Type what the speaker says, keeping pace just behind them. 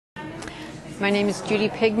My name is Judy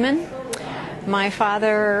Pigman. My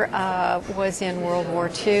father was in World War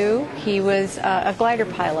II. He was a glider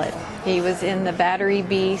pilot. He was in the Battery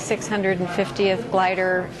B 650th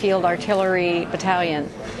Glider Field Artillery Battalion.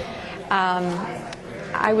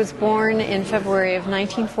 I was born in February of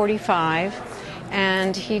 1945,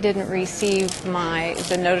 and he didn't receive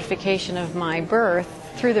the notification of my birth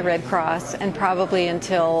through the Red Cross and probably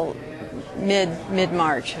until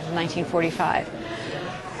mid-March of 1945.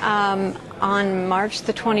 On March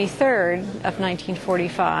the 23rd of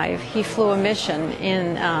 1945, he flew a mission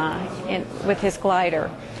with his glider,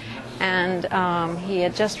 and he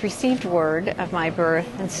had just received word of my birth,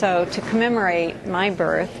 and so to commemorate my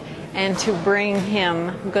birth and to bring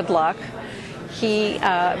him good luck, he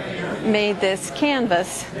made this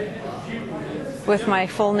canvas with my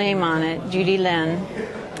full name on it, Judy Lynn,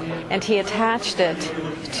 and he attached it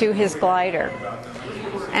to his glider.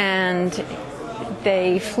 And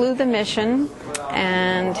they flew the mission,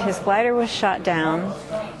 and his glider was shot down.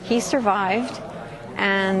 He survived,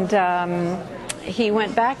 and he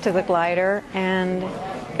went back to the glider and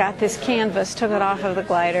got this canvas, took it off of the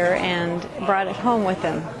glider, and brought it home with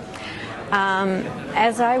him.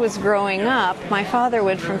 As I was growing up, my father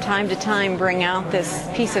would from time to time bring out this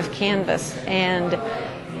piece of canvas and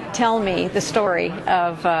tell me the story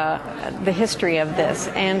of the history of this,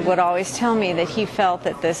 and would always tell me that he felt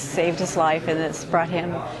that this saved his life and this brought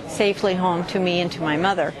him safely home to me and to my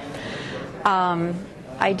mother.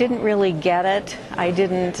 I didn't really get it. I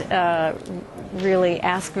didn't really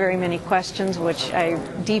ask very many questions, which I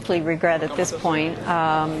deeply regret at this point.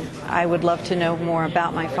 I would love to know more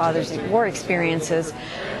about my father's war experiences.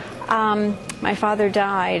 My father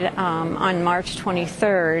died on March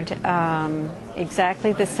 23rd,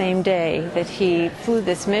 exactly the same day that he flew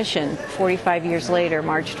this mission. 45 years later,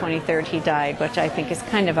 March 23rd, he died, which I think is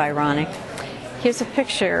kind of ironic. Here's a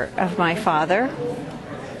picture of my father.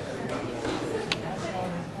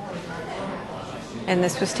 And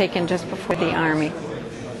this was taken just before the Army.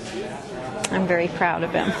 I'm very proud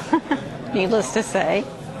of him, needless to say.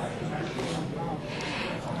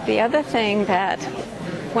 The other thing that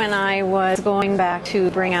when I was going back to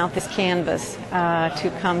bring out this canvas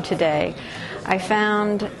to come today, I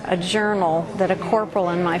found a journal that a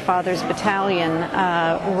corporal in my father's battalion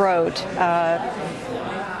wrote,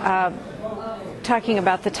 talking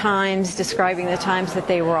about the times, describing the times that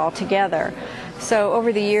they were all together. So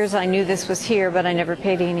over the years I knew this was here, but I never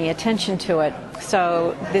paid any attention to it.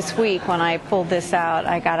 So this week when I pulled this out,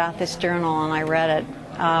 I got out this journal and I read it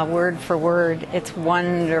word for word. It's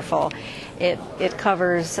wonderful. It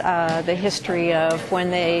covers the history of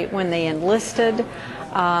when they enlisted,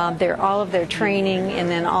 all of their training, and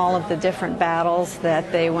then all of the different battles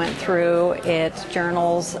that they went through. It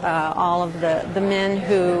journals all of the men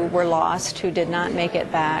who were lost, who did not make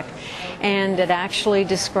it back, and it actually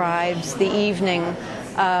describes the evening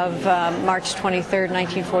of March 23rd,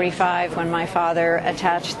 1945, when my father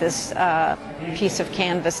attached this piece of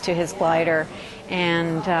canvas to his glider.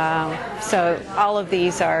 And so all of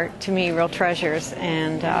these are, to me, real treasures,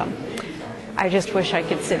 and I just wish I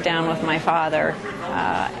could sit down with my father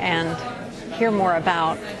and hear more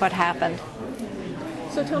about what happened.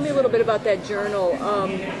 So tell me a little bit about that journal.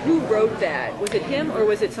 Who wrote that? Was it him or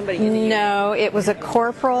was it somebody in the unit? No, it was a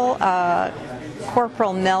corporal.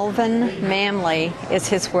 Corporal Melvin Manley is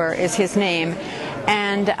his name.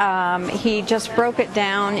 And he just broke it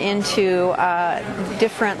down into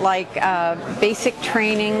different, basic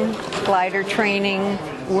training, glider training,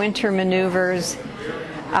 winter maneuvers,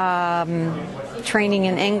 training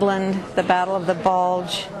in England, the Battle of the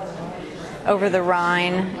Bulge, over the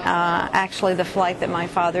Rhine. Actually, the flight that my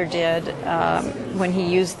father did when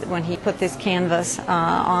he put this canvas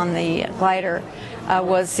on the glider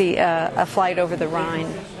was a flight over the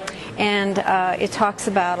Rhine. And it talks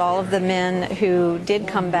about all of the men who did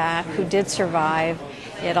come back, who did survive.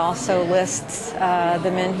 It also lists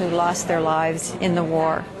the men who lost their lives in the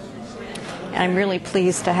war. And I'm really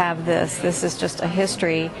pleased to have this. This is just a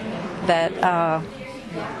history that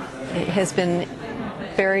has been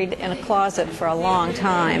buried in a closet for a long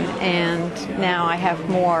time, and now I have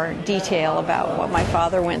more detail about what my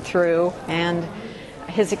father went through and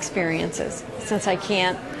his experiences. Since I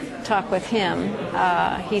can't talk with him,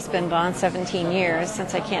 he's been gone 17 years,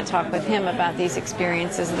 since I can't talk with him about these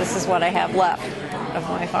experiences, this is what I have left of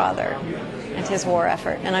my father and his war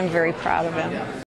effort, and I'm very proud of him.